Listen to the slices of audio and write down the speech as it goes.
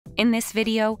In this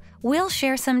video, we'll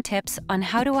share some tips on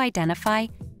how to identify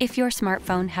if your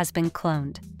smartphone has been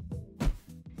cloned.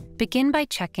 Begin by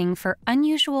checking for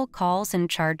unusual calls and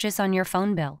charges on your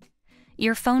phone bill.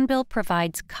 Your phone bill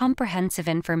provides comprehensive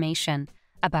information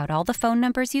about all the phone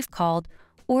numbers you've called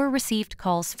or received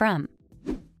calls from.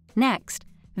 Next,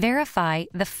 verify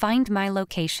the Find My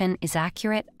location is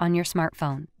accurate on your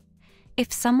smartphone.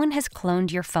 If someone has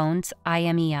cloned your phone's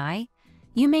IMEI,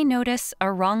 you may notice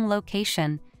a wrong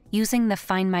location using the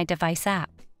Find My device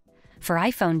app. For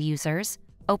iPhone users,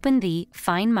 open the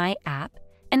Find My app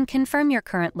and confirm your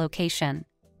current location.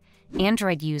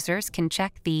 Android users can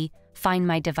check the Find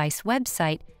My device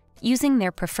website using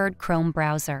their preferred Chrome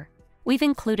browser. We've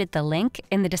included the link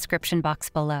in the description box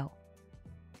below.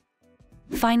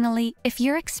 Finally, if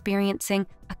you're experiencing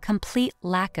a complete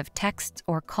lack of texts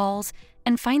or calls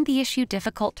and find the issue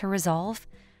difficult to resolve,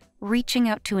 reaching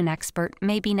out to an expert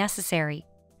may be necessary.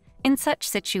 In such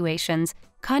situations,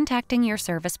 contacting your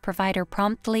service provider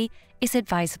promptly is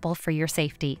advisable for your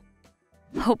safety.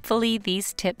 Hopefully,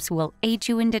 these tips will aid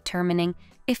you in determining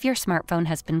if your smartphone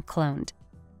has been cloned.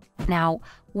 Now,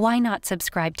 why not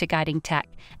subscribe to Guiding Tech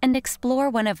and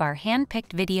explore one of our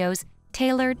hand-picked videos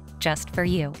tailored just for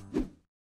you?